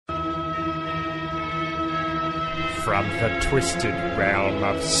From the twisted realm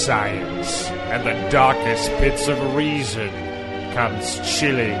of science and the darkest pits of reason comes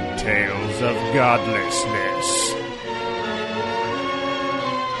chilling tales of godlessness.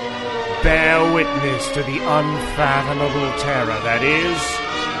 Bear witness to the unfathomable terror that is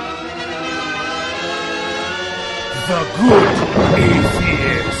the Good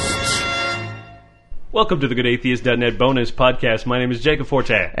Atheist. Welcome to the GoodAtheist.net bonus podcast. My name is Jacob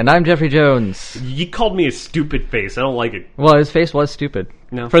Forte. And I'm Jeffrey Jones. You called me a stupid face. I don't like it. Well, his face was stupid.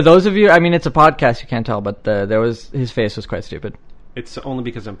 No. For those of you, I mean, it's a podcast, you can't tell, but his face was quite stupid. It's only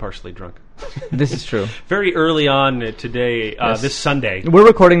because I'm partially drunk. This is true. Very early on today, Yes. this Sunday. We're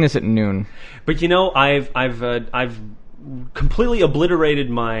recording this at noon. But you know, I've completely obliterated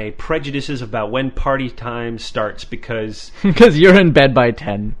my prejudices about when party time starts because Because you're in bed by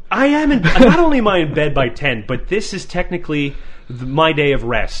 10. I am not only am I in bed by 10, but this is technically my day of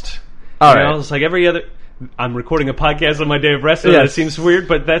rest. All You right. know, it's like every other. I'm recording a podcast on my day of rest, so Yes. that seems weird,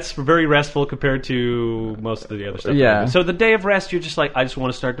 but that's very restful compared to most of the other stuff. Yeah. So the day of rest, you're just like, I just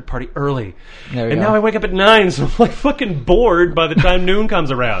want to start the party early. There we and go. now I wake up at 9, so I'm like fucking bored by the time noon comes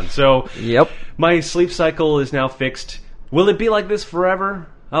around. So Yep. my sleep cycle is now fixed. Will it be like this forever?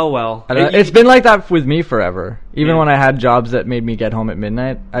 Oh well. It's been like that with me forever. Even Yeah. when I had jobs that made me get home at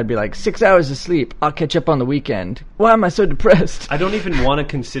midnight, I'd be like, 6 hours of sleep, I'll catch up on the weekend. Why am I so depressed? I don't even want to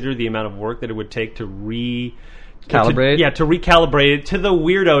consider the amount of work that it would take to Calibrate? to recalibrate it to the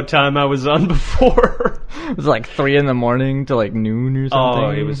weirdo time I was on before. It was like 3 in the morning to like noon or something.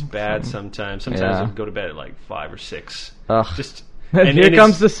 Oh, it was bad sometimes. Sometimes Yeah. I'd go to bed at like 5 or 6. Ugh. Just And here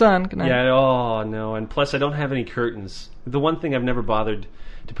comes the sun. Good night. Yeah. Oh no. And plus, I don't have any curtains. The one thing I've never bothered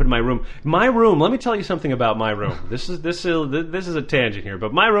to put in my room. My room. Let me tell you something about my room. This is a tangent here,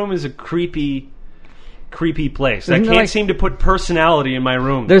 but my room is a creepy place. Isn't I there, can't like- seem to put personality in my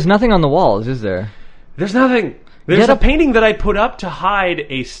room. There's nothing on the walls, is there? There's nothing. There's Get a up- painting that I put up to hide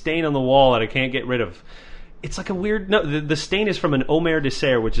a stain on the wall that I can't get rid of. It's like a weird... No, the stain is from an Omer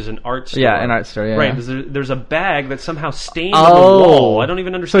Dessert, which is an art store. Yeah, an art store, yeah. Right, there's a bag that somehow stained on the wall. I don't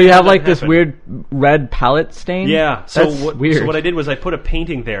even So understand you how have that like this happened. weird red palette stain? Yeah, That's weird. So what I did was I put a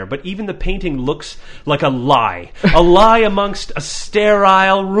painting there, but even the painting looks like a lie. A lie amongst a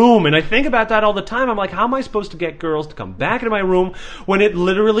sterile room. And I think about that all the time. I'm like, how am I supposed to get girls to come back into my room when it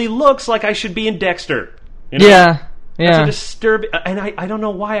literally looks like I should be in Dexter? You know? Yeah. That's Yeah. a disturbing... And I don't know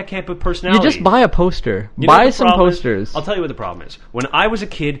why I can't put You personality. just buy a poster. You know what Buy the some problem is? posters. I'll tell you what the problem is. When I was a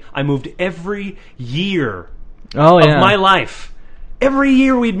kid, I moved every year Oh, of yeah. my life. Every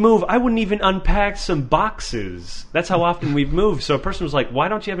year we'd move. I wouldn't even unpack some boxes. That's how often we'd move. So a person was like, why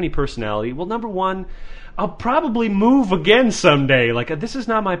don't you have any personality? Well, number one, I'll probably move again someday. Like, this is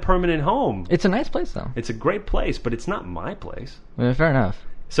not my permanent home. It's a nice place, though. It's a great place, but it's not my place. Yeah, fair enough.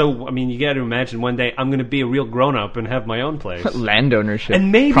 So, I mean, you got to imagine one day I'm going to be a real grown-up and have my own place. Land ownership.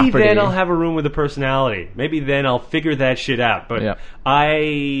 And maybe property. then I'll have a room with a personality. Maybe then I'll figure that shit out. But Yeah. I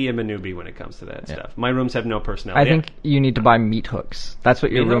am a newbie when it comes to that stuff. My rooms have no I personality. think you need to buy meat hooks. That's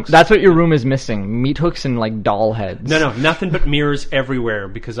what your Meat room. hooks? That's what your room is missing. Meat hooks and like doll heads. No, nothing but mirrors everywhere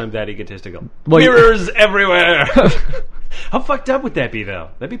because I'm that egotistical. Well, mirrors everywhere. How fucked up would that be, though?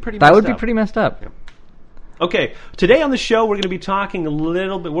 That'd be pretty. That messed would be up. pretty messed up. Okay, today on the show we're going to be talking a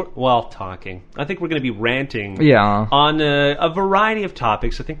little bit. I think we're going to be ranting. Yeah. On a variety of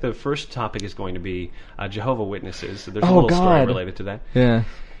topics. I think the first topic is going to be Jehovah Witnesses. So there's a Oh, little story God. related to that. Yeah.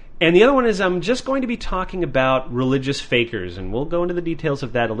 And the other one is I'm just going to be talking about religious fakers, and we'll go into the details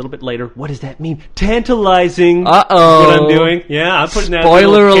of that a little bit later. What does that mean? Tantalizing. Uh-oh. Is what I'm doing. Yeah, I'm putting that.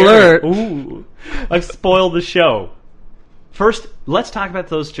 Spoiler little carrot. alert. Ooh, I've spoiled the show. First, let's talk about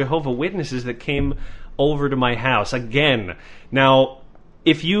those Jehovah Witnesses that came over to my house again. Now,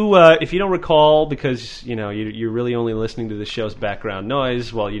 if you don't recall, because you're really only listening to the show's background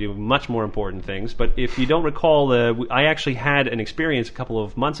noise while you do much more important things. But if you don't recall, I actually had an experience a couple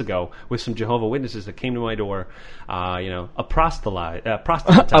of months ago with some Jehovah Witnesses that came to my door. Proselytizing.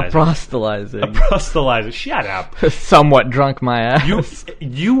 Proselytizing. Shut up. Somewhat drunk my ass.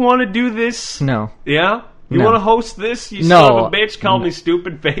 You want to do this? No. Yeah. You No. want to host this? You No. son of a bitch! Call me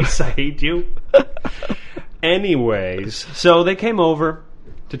stupid face. I hate you. Anyways, so they came over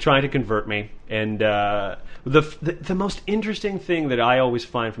to try to convert me, and the most interesting thing that I always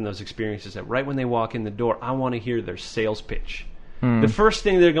find from those experiences is that right when they walk in the door, I want to hear their sales pitch. The first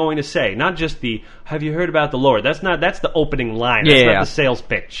thing they're going to say, not just the "Have you heard about the Lord?" That's the opening line. That's not the sales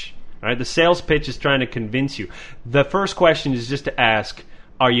pitch. All right, the sales pitch is trying to convince you. The first question is just to ask,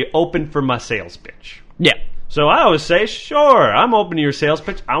 "Are you open for my sales pitch?" Yeah. So I always say, "Sure, I'm open to your sales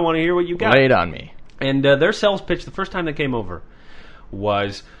pitch. I want to hear what you got." Lay it on me. And their sales pitch, the first time they came over,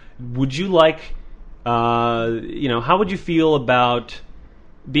 was, would you like how would you feel about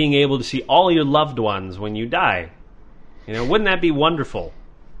being able to see all your loved ones when you die? Wouldn't that be wonderful?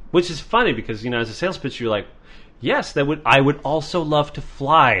 Which is funny because, as a sales pitch, you're like, yes, I would also love to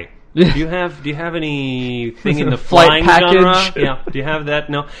fly. Do you have anything in the flying genre? Yeah. Do you have that?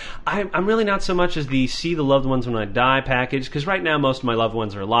 No. I'm really not so much as the see the loved ones when I die package, because right now most of my loved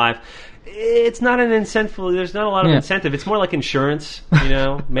ones are alive. It's not an incentive. There's not a lot of incentive. It's more like insurance.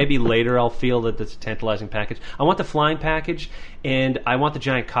 Maybe later I'll feel that that's a tantalizing package. I want the flying package, and I want the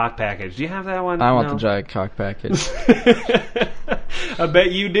giant cock package. Do you have that one? I want the giant cock package. I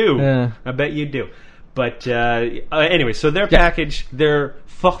bet you do. Yeah. I bet you do. But anyway, so their package, their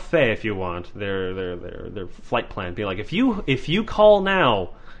forfait, if you want, their flight plan, be like, if you call now,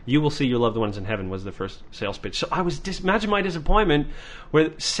 you will see your loved ones in heaven, was the first sales pitch. So I was imagine my disappointment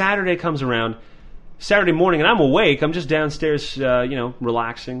where Saturday comes around, Saturday morning, and I'm awake. I'm just downstairs,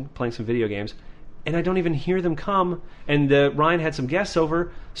 relaxing, playing some video games, and I don't even hear them come. And Ryan had some guests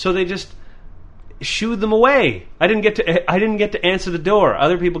over, so they just shooed them away. I didn't get to answer the door.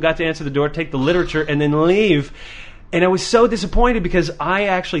 Other people got to answer the door, take the literature, and then leave. And I was so disappointed because I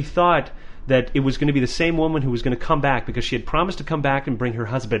actually thought that it was going to be the same woman who was going to come back because she had promised to come back and bring her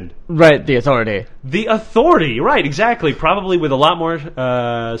husband. Right, the authority. The authority, right, exactly. Probably with a lot more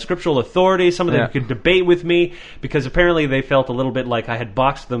scriptural authority. Some of them could debate with me because apparently they felt a little bit like I had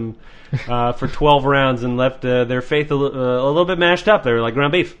boxed them for 12 rounds and left their faith a little bit mashed up. They were like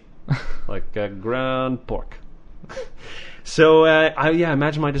ground beef. Like ground pork. So,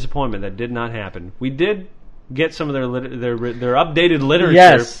 imagine my disappointment. That did not happen. We did get some of their updated literature,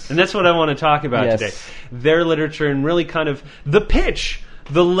 yes. And that's what I want to talk about today. Their literature and really kind of the pitch,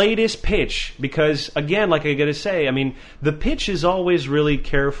 the latest pitch. Because, again, like I got to say, I mean, the pitch is always really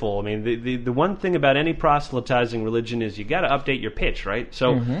careful. I mean, the one thing about any proselytizing religion is you got to update your pitch, right?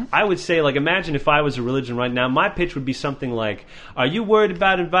 So I would say, like, imagine if I was a religion right now, my pitch would be something like, are you worried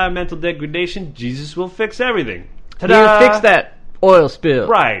about environmental degradation? Jesus will fix everything. Ta-da! He'll fix that oil spill.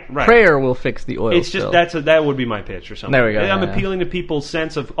 Right. Prayer will fix the oil It's spill. just, that would be my pitch or something. There we go. I'm appealing to people's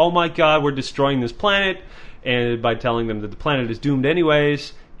sense of, oh my God, we're destroying this planet, and by telling them that the planet is doomed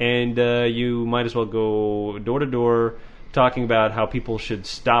anyways, and you might as well go door to door talking about how people should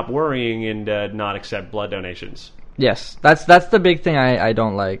stop worrying and not accept blood donations. Yes, that's the big thing I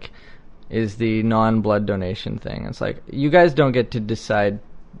don't like, is the non-blood donation thing. It's like, you guys don't get to decide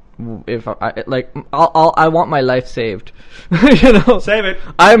if I want my life saved. Save it.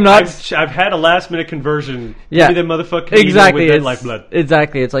 I'm not. I've had a last minute conversion. Yeah, give me that motherfucker. Exactly. With that lifeblood.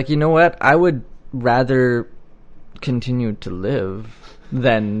 Exactly. It's like, you know what? I would rather continue to live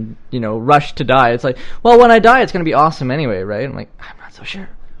than rush to die. It's like, well, when I die, it's going to be awesome anyway, right? I'm like, I'm not so sure.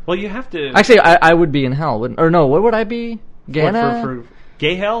 Well, you have to. Actually, I would be in hell, or no? What would I be? Gehenna? For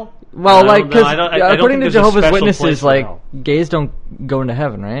gay hell? Well, because according to Jehovah's Witnesses, like, gays don't go into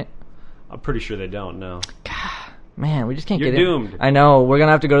heaven, right? I'm pretty sure they don't. No. God, man, we just can't You're get in. You're doomed. I know. We're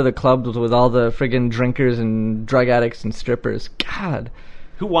gonna have to go to the clubs with all the friggin' drinkers and drug addicts and strippers. God.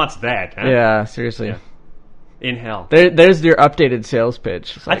 Who wants that? Huh? Yeah, seriously. Yeah. In hell. There's your updated sales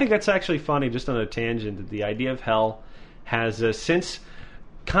pitch. I think that's actually funny. Just on a tangent, that the idea of hell has since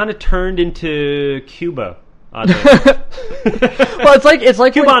kind of turned into Cuba. Well, it's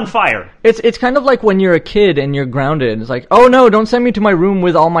like Cuba on fire. It's kind of like when you're a kid and you're grounded. It's like, oh no, don't send me to my room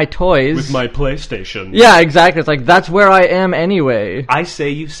with all my toys. With my PlayStation. Yeah, exactly. It's like, that's where I am anyway. I say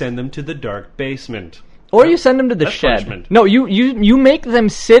you send them to the dark basement. Or you send them to the That's shed. Punishment. No, you make them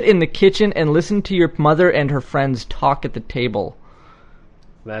sit in the kitchen and listen to your mother and her friends talk at the table.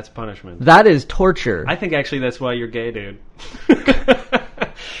 That's punishment. That is torture. I think actually that's why you're gay, dude.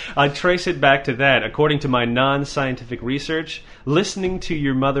 I trace it back to that. According to my non-scientific research, listening to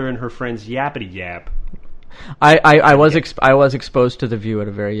your mother and her friends yappity yap. I was exposed to The View at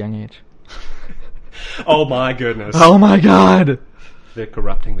a very young age. Oh my goodness. Oh my God. They're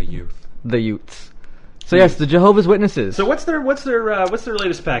corrupting the youth. The youths. So yes, the Jehovah's Witnesses. So what's their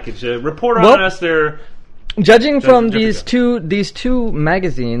latest package? Report on us. Judging from these two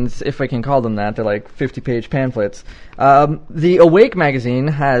magazines, if I can call them that, they're like 50-page pamphlets. The Awake magazine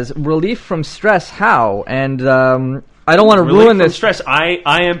has Relief from Stress. How? And I don't want to ruin this. Stress. I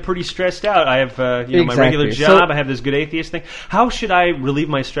am pretty stressed out. I have my regular job. I have this good atheist thing. How should I relieve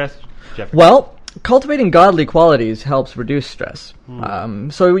my stress, Jeffrey? Well, cultivating godly qualities helps reduce stress.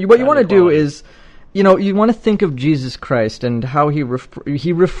 So what you want to do is you want to think of Jesus Christ and how he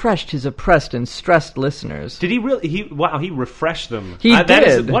refreshed his oppressed and stressed listeners. Did he really? He refreshed them. He did. That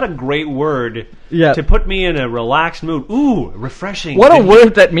is, what a great word to put me in a relaxed mood. Ooh, refreshing. What a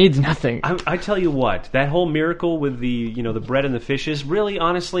word that means nothing. I tell you what, that whole miracle with the bread and the fishes, really,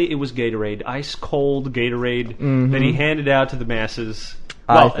 honestly, it was Gatorade. Ice cold Gatorade that he handed out to the masses.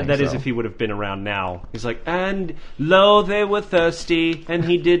 Well, that is if he would have been around now. He's like, and lo, they were thirsty, and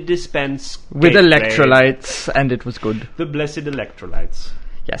he did dispense with electrolytes, and it was good. The blessed electrolytes.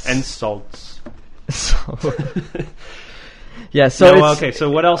 Yes. And salts. Yeah, so so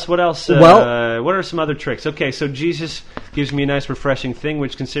what else? What are some other tricks? Okay, so Jesus gives me a nice refreshing thing,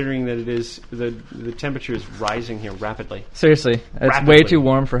 which, considering that it is the temperature is rising here rapidly. Seriously, it's way too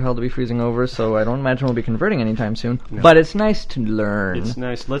warm for hell to be freezing over, so I don't imagine we'll be converting anytime soon. No. But it's nice to learn. It's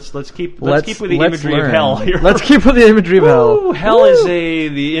nice. Let's keep with the imagery of hell here. Let's keep with the imagery of hell. Hell is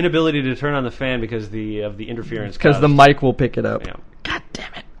the inability to turn on the fan because of the interference. Because the mic will pick it up. Yeah. God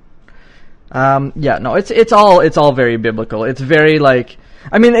damn it. It's all very biblical. It's very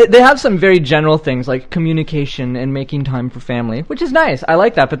they have some very general things like communication and making time for family, which is nice. I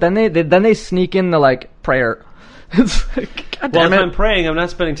like that. But then they sneak in the prayer. It's like, God damn if it. I'm praying, I'm not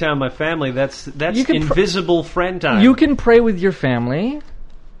spending time with my family. That's invisible friend time. You can pray with your family.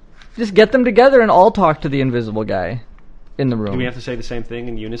 Just get them together and all talk to the invisible guy in the room. Do we have to say the same thing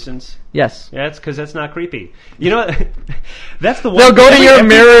in unison? Yes. Yeah, it's because that's not creepy. You know what? That's the one. They'll go to your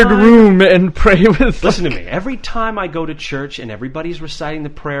mirrored room and pray with. Listen to me. Every time I go to church and everybody's reciting the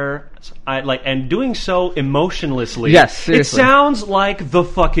prayer, and doing so emotionlessly. Yes, seriously. It sounds like the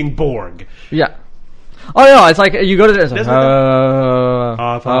fucking Borg. Yeah. Oh no! It's like you go to this. Our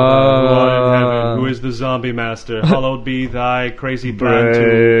Father who art in heaven, who is the zombie master, hallowed be thy crazy plan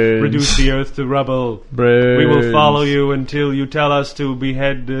to reduce the earth to rubble. We will follow you until you tell us to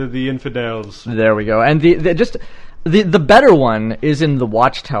behead the infidels. There we go. And the better one is in the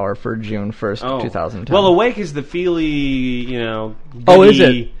Watchtower for June 1st, 2010. Well, Awake is the feely, goody. Oh, is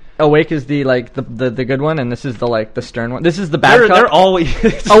it? Awake is the good one, and this is the stern one. This is the bad cop. They're always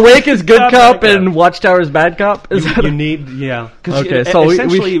Awake is good cop, and Watchtower is bad cop. Okay, so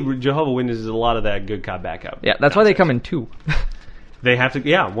essentially Jehovah Witnesses is a lot of that good cop, bad cop. Yeah, that's why they come in two. They have to.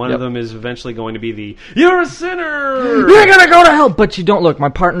 Yeah, one of them is eventually going to be the "You're a sinner. You're gonna go to hell." But you don't look. My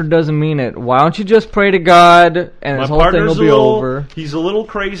partner doesn't mean it. Why don't you just pray to God and this whole thing will be over? He's a little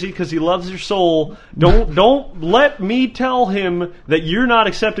crazy because he loves your soul. Don't let me tell him that you're not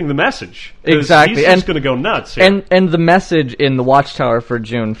accepting the message. Exactly, he's just going to go nuts. Here. And the message in the Watchtower for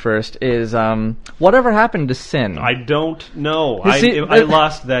June 1st is whatever happened to sin. I don't know. I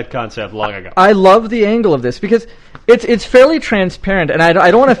lost that concept long ago. I love the angle of this because it's fairly transparent. And I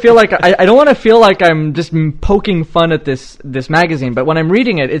don't want to feel like I don't want to feel like I'm just poking fun at this magazine. But when I'm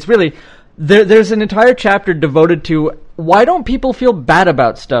reading it, it's really there's an entire chapter devoted to why don't people feel bad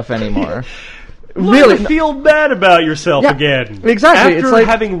about stuff anymore. Really feel bad about yourself again. Exactly. After it's like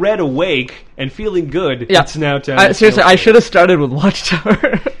having read Awake and feeling good, it's now time. Seriously, I should have started with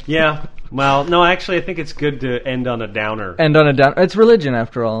Watchtower. Yeah. Well, no, actually, I think it's good to end on a downer. It's religion,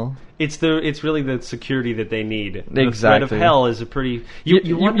 after all. It's really the security that they need. Exactly. The threat of hell is a pretty.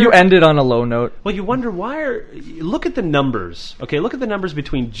 You ended on a low note. Well, you wonder why. Look at the numbers. Okay, look at the numbers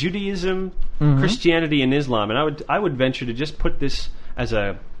between Judaism, Christianity, and Islam. And I would venture to just put this as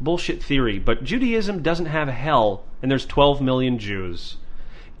a bullshit theory, but Judaism doesn't have hell, and there's 12 million Jews.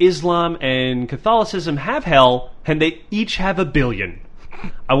 Islam and Catholicism have hell, and they each have 1 billion.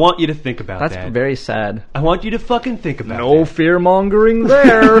 I want you to think about that. That's very sad. I want you to fucking think about that. No fear-mongering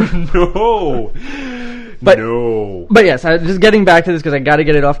there. No. But yes, just getting back to this because I got to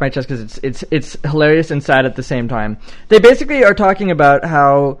get it off my chest because it's hilarious and sad at the same time. They basically are talking about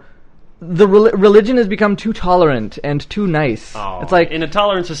how the religion has become too tolerant and too nice. Oh, it's like in a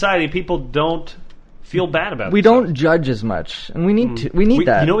tolerant society, people don't feel bad about it. We don't judge as much, and we need to. We need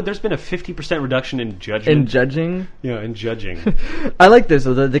that. You know what? There's been a 50% reduction in judgment. In judging? Yeah, in judging. I like this.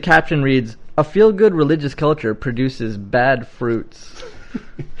 The caption reads, "A feel-good religious culture produces bad fruits."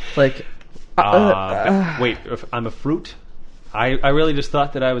 Like, wait, if I'm a fruit? I really just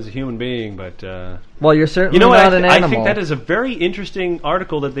thought that I was a human being, but... well, you're certainly not an animal. I think that is a very interesting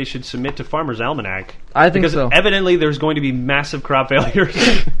article that they should submit to Farmer's Almanac. I think because so. Because evidently there's going to be massive crop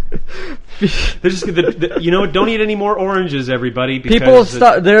failures. They're just, don't eat any more oranges, everybody. Because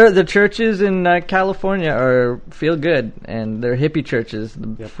the churches in California feel good, and they're hippie churches.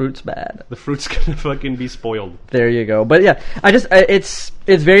 The fruit's bad. The fruit's going to fucking be spoiled. There you go. But yeah, it's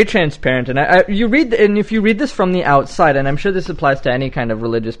very transparent, and if you read this from the outside, and I'm sure this applies to any kind of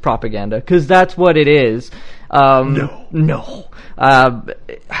religious propaganda, because that's what it is. No.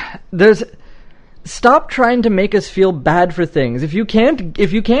 There's stop trying to make us feel bad for things. If you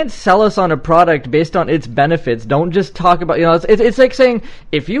can't sell us on a product based on its benefits, don't just talk about, it's like saying,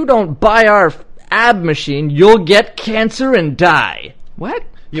 if you don't buy our ab machine, you'll get cancer and die. What?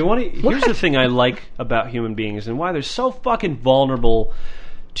 Here's the thing I like about human beings and why they're so fucking vulnerable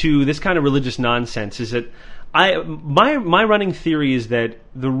to this kind of religious nonsense is that my running theory is that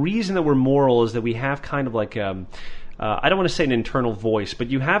the reason that we're moral is that we have kind of like I don't want to say an internal voice, but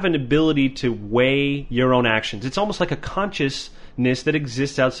you have an ability to weigh your own actions. It's almost like a consciousness that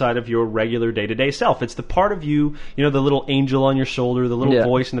exists outside of your regular day-to-day self. It's the part of you, the little angel on your shoulder, the little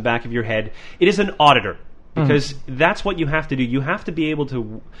voice in the back of your head. It is an auditor. Because that's what you have to do. You have to be able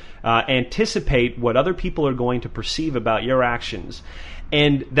to anticipate what other people are going to perceive about your actions.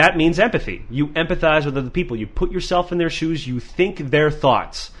 And that means empathy. You empathize with other people. You put yourself in their shoes. You think their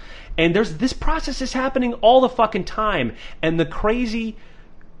thoughts. And this process is happening all the fucking time. And the crazy,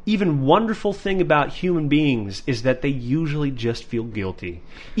 even wonderful thing about human beings is that they usually just feel guilty.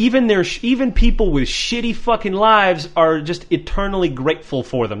 Even people with shitty fucking lives are just eternally grateful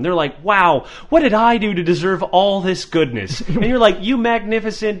for them. They're like, wow, what did I do to deserve all this goodness? And you're like, you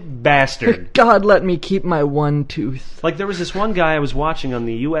magnificent bastard. God let me keep my one tooth. Like there was this one guy I was watching on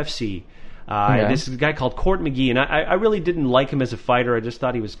the UFC. This guy called Court McGee, and I really didn't like him as a fighter. I just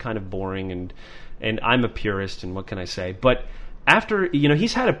thought he was kind of boring, and I'm a purist, and what can I say? But after, he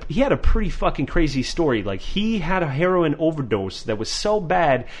had a pretty fucking crazy story. Like, he had a heroin overdose that was so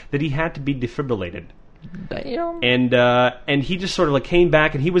bad that he had to be defibrillated. Damn. And he just sort of like came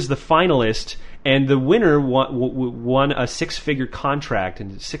back, and he was the finalist, and the winner won a 6-figure contract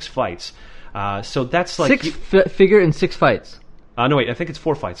in 6 fights. So that's like... Figure in 6 fights? No, wait, I think it's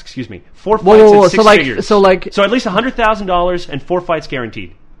 4 fights, excuse me. 4 fights and 6 figures. So at least $100,000 and 4 fights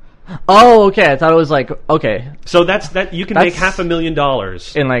guaranteed. Oh, okay. I thought it was like, okay. So that you can make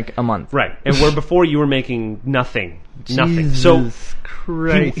 $500,000 in like a month, right? And where before you were making nothing. So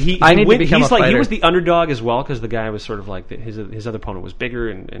Christ. I need to become a fighter. He was the underdog as well because the guy was sort of like his other opponent was bigger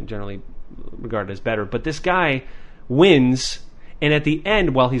and generally regarded as better. But this guy wins. And at the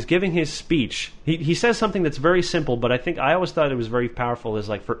end, while he's giving his speech, he says something that's very simple, but I always thought it was very powerful. Is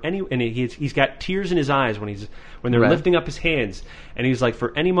like he's got tears in his eyes when they're lifting up his hands, and he's like,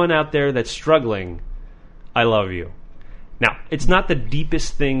 for anyone out there that's struggling, I love you. Now, it's not the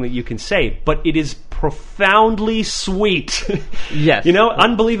deepest thing that you can say, but it is profoundly sweet. Yes,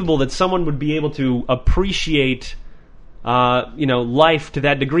 unbelievable that someone would be able to appreciate. Life to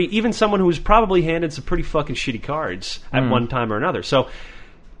that degree, even someone who's probably handed some pretty fucking shitty cards at one time or another. So,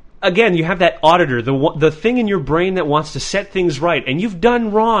 again, you have that auditor, the thing in your brain that wants to set things right, and you've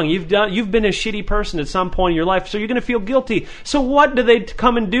done wrong. You've been a shitty person at some point in your life, so you're going to feel guilty. So what do they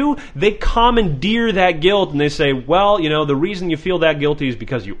come and do? They commandeer that guilt, and they say, well, the reason you feel that guilty is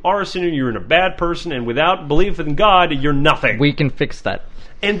because you are a sinner, you're a bad person, and without belief in God, you're nothing. We can fix that.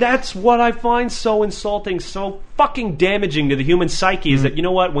 And that's what I find so insulting, so fucking damaging to the human psyche, is that,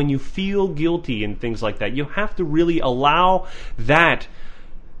 when you feel guilty and things like that, you have to really allow that,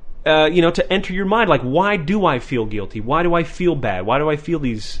 to enter your mind. Like, why do I feel guilty? Why do I feel bad? Why do I feel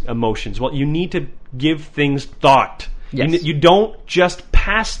these emotions? Well, you need to give things thought. Yes. You don't just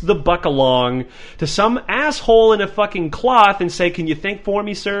pass the buck along to some asshole in a fucking cloth and say, can you think for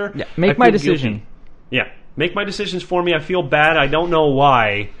me, sir? Yeah, make my decision. Guilty. Yeah. Make my decisions for me. I feel bad. I don't know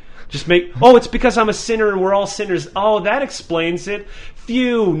why. It's because I'm a sinner and we're all sinners. Oh, that explains it.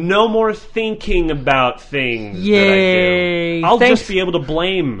 Phew, no more thinking about things. Yay. That I do. I'll just be able to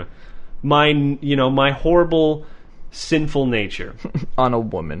blame my horrible, sinful nature. On a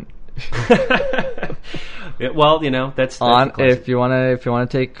woman. That's if you wanna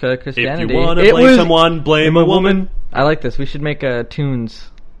take Christianity. If you wanna blame someone, blame a woman. I like this. We should make tunes.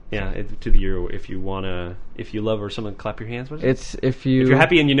 Yeah, to the Euro. If you love or someone, clap your hands. What is it? It's if you're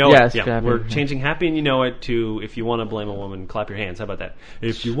happy and you know it. Yeah, we're changing happy and you know it to if you want to blame a woman, clap your hands. How about that?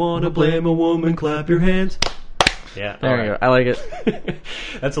 If you want to blame a woman, clap your hands. Yeah, there you go. I like it.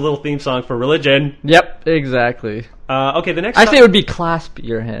 That's a little theme song for religion. Yep, exactly. Okay, the next. I say it would be clasp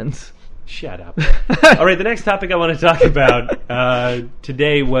your hands. Shut up. All right, the next topic I want to talk about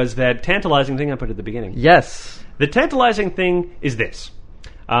today was that tantalizing thing I put at the beginning. Yes. The tantalizing thing is this.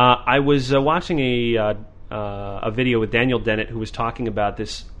 I was watching a video with Daniel Dennett, who was talking about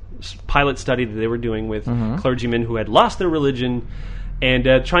this pilot study that they were doing with clergymen who had lost their religion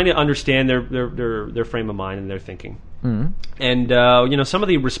and trying to understand their frame of mind and their thinking. And some of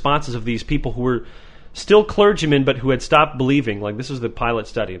the responses of these people who were still clergymen but who had stopped believing, like this was the pilot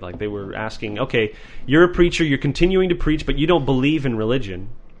study, like they were asking, okay, you're a preacher, you're continuing to preach, but you don't believe in religion.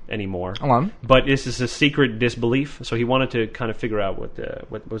 anymore. On. But this is a secret disbelief, so he wanted to kind of figure out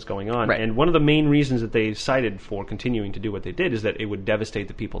what was going on. Right. And one of the main reasons that they cited for continuing to do what they did is that it would devastate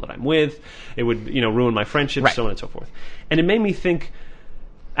the people that I'm with, it would ruin my friendships, Right. so on and so forth. And it made me think,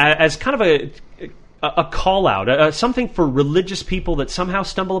 as kind of a call out, something for religious people that somehow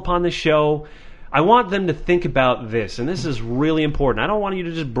stumble upon this show. I want them to think about this, and this is really important. I don't want you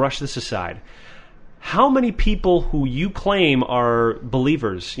to just brush this aside. How many people who you claim are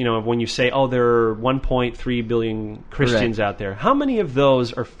believers, when you say, oh, there are 1.3 billion Christians out there, how many of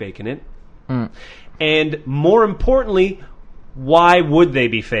those are faking it? And more importantly, why would they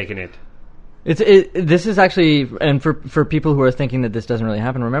be faking it? This is actually, and for people who are thinking that this doesn't really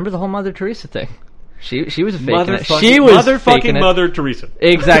happen, remember the whole Mother Teresa thing. She was faking it. She was faking it. Mother Teresa.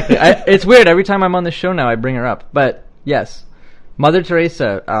 Exactly. It's weird. Every time I'm on the show now, I bring her up. But yes, Mother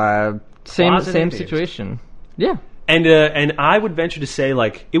Teresa. Same situation. Yeah. And I would venture to say,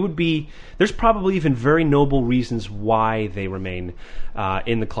 it would be, there's probably even very noble reasons why they remain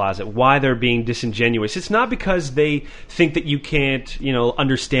in the closet, why they're being disingenuous. It's not because they think that you can't,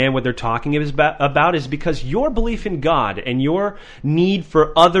 understand what they're talking about. Is because your belief in God and your need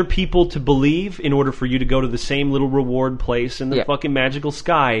for other people to believe in order for you to go to the same little reward place in the fucking magical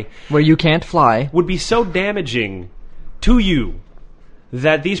sky where you can't fly would be so damaging to you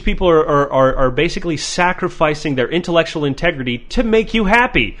that these people are basically sacrificing their intellectual integrity to make you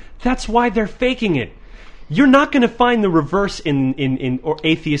happy. That's why they're faking it. You're not going to find the reverse in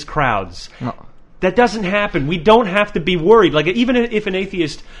atheist crowds. No. That doesn't happen. We don't have to be worried. Even if an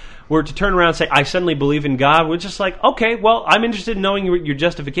atheist were to turn around and say, I suddenly believe in God, we're just like, okay, well, I'm interested in knowing what your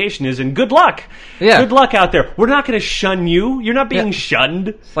justification is, and good luck. Yeah. Good luck out there. We're not going to shun you. You're not being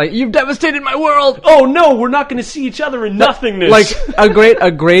shunned. You've devastated my world. Oh, no, we're not going to see each other in nothingness. A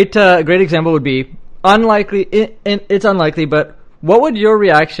great example would be, unlikely, it's unlikely, but what would your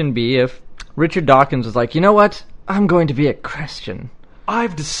reaction be if Richard Dawkins was like, you know what? I'm going to be a Christian.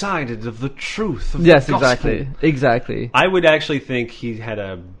 I've decided of the truth of yes, the gospel. Exactly. I would actually think he had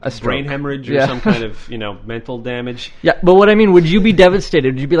a brain hemorrhage or some kind of, mental damage. Yeah, but what I mean, would you be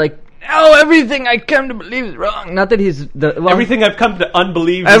devastated? Would you be like, no, everything I come to believe is wrong? Not that he's... everything I've come to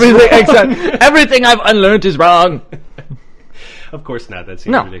unbelieve is wrong. Exactly. Everything I've unlearned is wrong. Of course not. That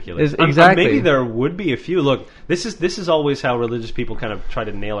seems ridiculous. Exactly. Maybe there would be a few. Look, this is always how religious people kind of try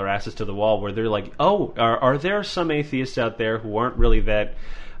to nail our asses to the wall, where they're like, oh, are there some atheists out there who aren't really that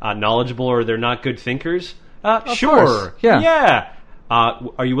knowledgeable, or they're not good thinkers? Sure. Course. Yeah.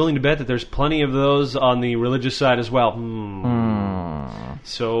 Are you willing to bet that there's plenty of those on the religious side as well?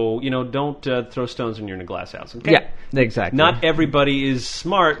 So, don't throw stones when you're in a glass house. Okay? Yeah, exactly. Not everybody is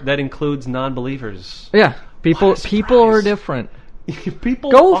smart. That includes non-believers. Yeah. People are different.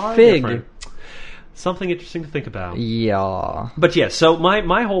 People Go are fig. different. Something interesting to think about. Yeah. But yeah, so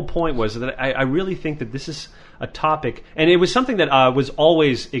my whole point was that I really think that this is a topic, and it was something that was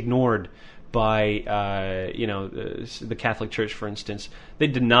always ignored by the Catholic Church, for instance. They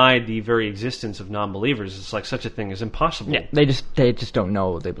denied the very existence of non-believers. It's like such a thing is impossible. Yeah, they just don't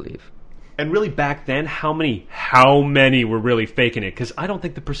know what they believe. And really, back then, how many were really faking it? Because I don't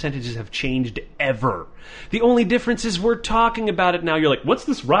think the percentages have changed ever. The only difference is we're talking about it now. You're like, what's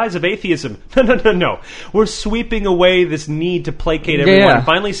this rise of atheism? No. We're sweeping away this need to placate everyone and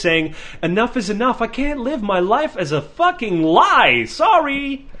finally saying, enough is enough. I can't live my life as a fucking lie.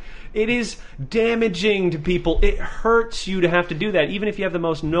 Sorry. It is damaging to people. It hurts you to have to do that. Even if you have the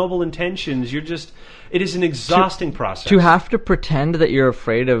most noble intentions, it is an exhausting process. To have to pretend that you're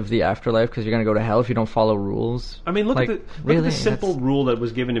afraid of the afterlife because you're going to go to hell if you don't follow rules. I mean, look at the simple rule that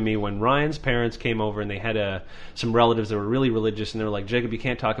was given to me when Ryan's parents came over and they had some relatives that were really religious, and they were like, Jacob, you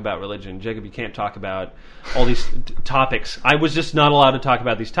can't talk about religion. Jacob, you can't talk about all these topics. I was just not allowed to talk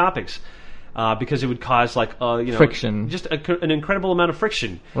about these topics. Because it would cause friction, just an incredible amount of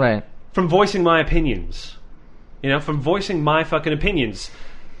friction, right? From voicing my opinions, from voicing my fucking opinions.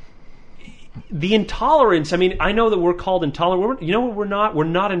 The intolerance. I mean, I know that we're called intolerant. You know what? We're not. We're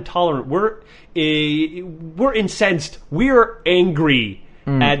not intolerant. We're incensed. We're angry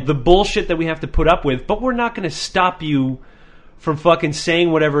at the bullshit that we have to put up with. But we're not going to stop you from fucking saying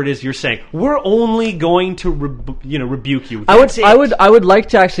whatever it is you're saying. We're only going to rebuke you. I would like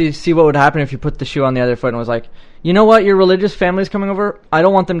to actually see what would happen if you put the shoe on the other foot and was like, you know what, your religious family's coming over, I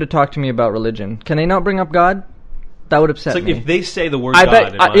don't want them to talk to me about religion. Can they not bring up God? That would upset me. It's like if they say the word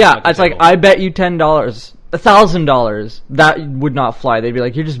God. It's like, I bet you $10, $1,000, that would not fly. They'd be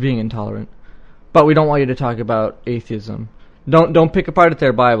like, you're just being intolerant. But we don't want you to talk about atheism. Don't pick apart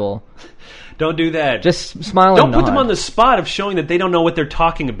their Bible. Don't do that. Just smile Don't and put them nod. on the spot of showing that they don't know what they're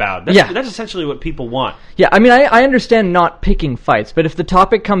talking about. That's essentially what people want. Yeah, I mean, I understand not picking fights, but if the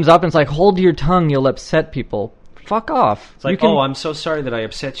topic comes up and it's like, hold your tongue, you'll upset people. Fuck off. It's like, I'm so sorry that I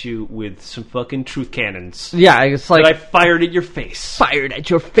upset you with some fucking truth cannons. Yeah, it's like... that I fired at your face. Fired at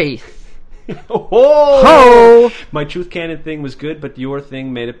your face. Oh! Ho! My truth cannon thing was good, but your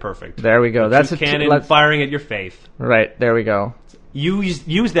thing made it perfect. There we go. That's truth cannon firing at your face. Right, there we go. Use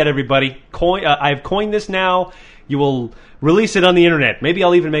that, everybody. I've coined this now. You will release it on the internet. Maybe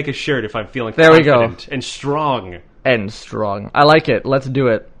I'll even make a shirt if I'm feeling confident and strong. And strong. I like it. Let's do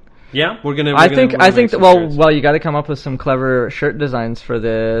it. Yeah, we're gonna. I think that you got to come up with some clever shirt designs for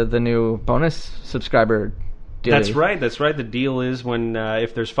the new bonus subscriber deal. That's right. The deal is when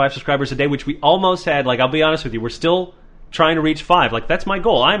if there's 5 subscribers a day, which we almost had. Like, I'll be honest with you, we're still trying to reach 5. Like, that's my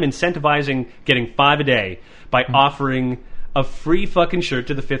goal. I'm incentivizing getting 5 a day by offering a free fucking shirt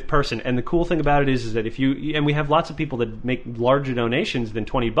to the 5th person. And the cool thing about it is that if you, and we have lots of people that make larger donations than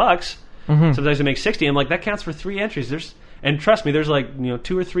 $20. Sometimes they make 60. I'm like, that counts for 3 entries. And trust me, there's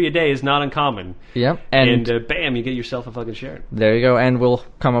 2 or 3 a day is not uncommon. Yep. And bam, you get yourself a fucking shirt. There you go. And we'll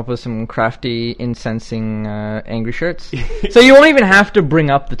come up with some crafty, incensing, angry shirts. So you won't even have to bring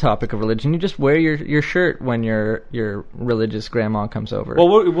up the topic of religion. You just wear your shirt when your religious grandma comes over.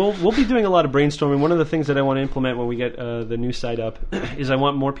 Well, we'll be doing a lot of brainstorming. One of the things that I want to implement when we get the new site up is I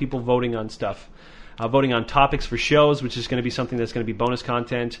want more people voting on stuff. Voting on topics for shows, which is going to be something that's going to be bonus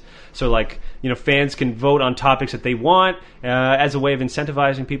content. So, fans can vote on topics that they want as a way of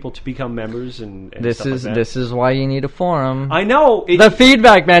incentivizing people to become members. And this is why you need a forum. I know the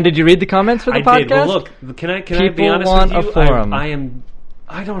feedback, man. Did you read the comments for the podcast? Did. Well, look, can I be honest with you? People want a forum.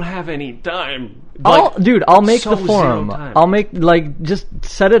 I don't have any time. I'll make the forum. I'll make just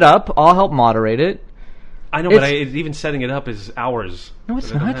set it up. I'll help moderate it. I know, but even setting it up is hours. No,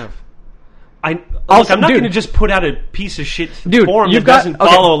 it's not. I'm not going to just put out a pice of shit forum that doesn't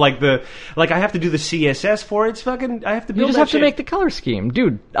follow I have to do the CSS for it. It's fucking. I have to build. You just have to make the color scheme,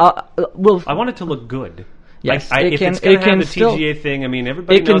 dude. I want it to look good. Yes, if it's going to have the TGA thing, I mean,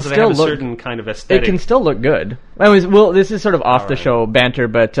 everybody knows that I have a certain kind of aesthetic. It can still look good. This is sort of off the show banter,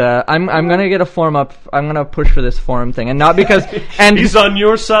 but I'm going to get a forum up. I'm going to push for this forum thing, and not because he's on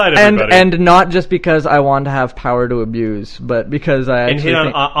your side, everybody, and not just because I want to have power to abuse, but because I hit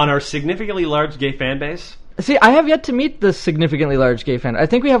on our significantly large gay fan base. See, I have yet to meet the significantly large gay fan. I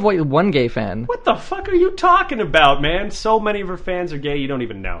think we have one gay fan. What the fuck are you talking about, man? So many of our fans are gay, you don't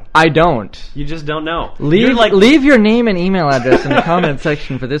even know. I don't. You just don't know. Leave your name and email address in the comment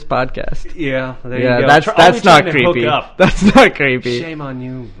section for this podcast. Yeah, there you go. That's not creepy. That's not creepy. Shame on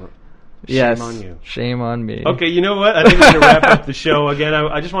you. Yes. Shame on you. Shame on me. Okay, you know what? I think we're going to wrap up the show again.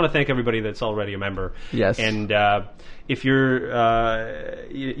 I just want to thank everybody that's already a member. Yes. And if you're,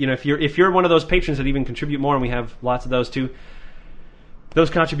 if you're one of those patrons that even contribute more, and we have lots of those too, those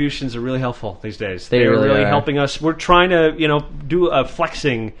contributions are really helpful these days. They're really helping us. We're trying to, do a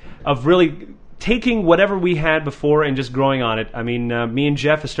flexing of really taking whatever we had before and just growing on it. I mean, me and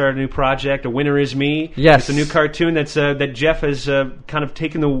Jeff have started a new project. A Winner Is Me. Yes, it's a new cartoon that Jeff has kind of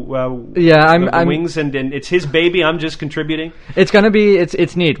taken the wings, and it's his baby. I'm just contributing. It's gonna be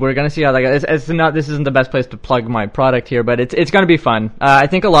it's neat. We're gonna see how that goes. This isn't the best place to plug my product here, but it's gonna be fun. I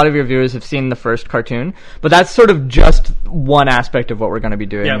think a lot of your viewers have seen the first cartoon, but that's sort of just one aspect of what we're gonna be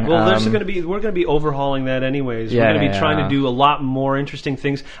doing. Yeah, well, we're gonna be overhauling that anyways. We're gonna be trying to do a lot more interesting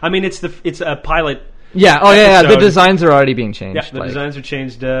things. I mean, it's a pilot. Yeah. Oh, yeah. The designs are already being changed. Yeah, the designs are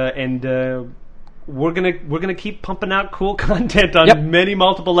changed, and we're gonna keep pumping out cool content on many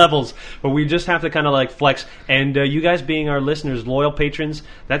multiple levels. But we just have to kind of flex. And you guys, being our listeners, loyal patrons,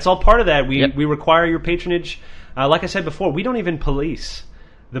 that's all part of that. We require your patronage. Like I said before, we don't even police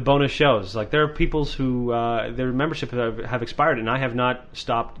the bonus shows. There are people who their membership have expired, and I have not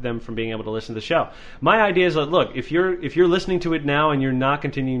stopped them from being able to listen to the show. My idea is look, if you're listening to it now and you're not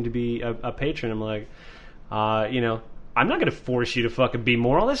continuing to be a patron, I'm like, I'm not going to force you to fucking be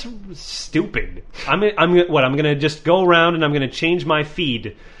moral. That's stupid. I'm going to just go around and I'm going to change my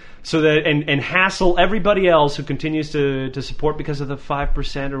feed so that and hassle everybody else who continues to support because of the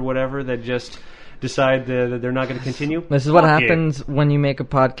 5% or whatever that just decide that they're not going to continue. This is what happens when you make a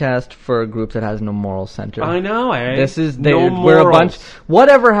podcast for a group that has no moral center. I know. We're a bunch.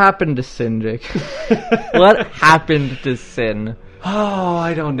 Whatever happened to sin, Jake? What happened to sin? Oh,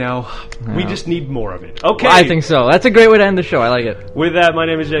 I don't know. No. We just need more of it. Okay. Well, I think so. That's a great way to end the show. I like it. With that, my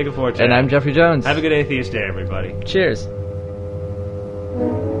name is Jacob Forte. And I'm Jeffrey Jones. Have a good Atheist day, everybody. Cheers.